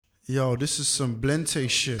Yo, this is some Blente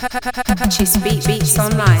shit. Purchase beats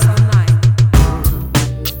online.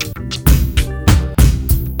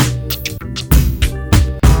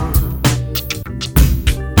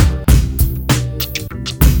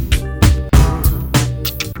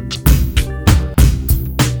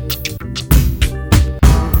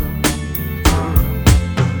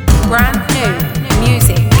 Brand new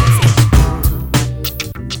music.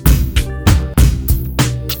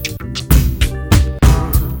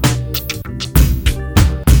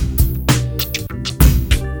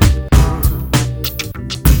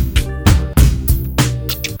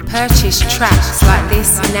 Purchase tracks like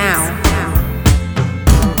this now.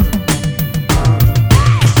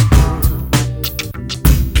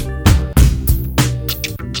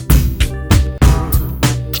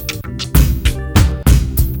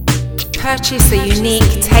 Purchase a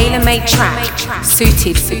unique, tailor-made track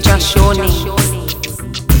suited for just your needs.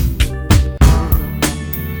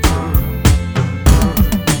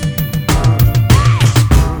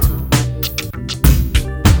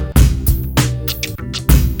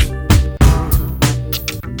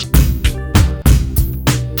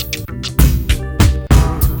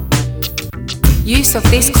 Use of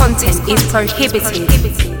this content is prohibited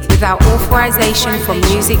without authorization from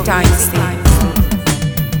Music Dynasty.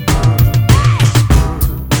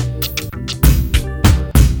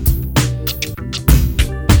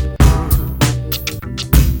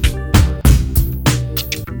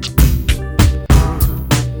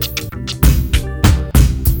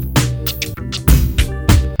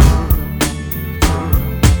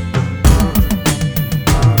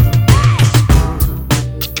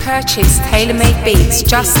 Purchase tailor-made beats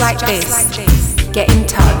just like this. Get in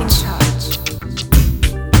touch.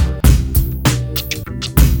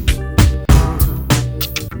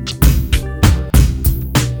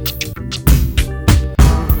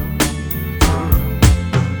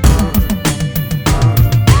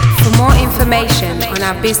 For more information on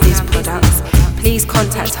our business products, please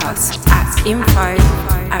contact us at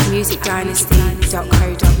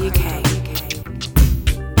info@musicdynasty.co.uk.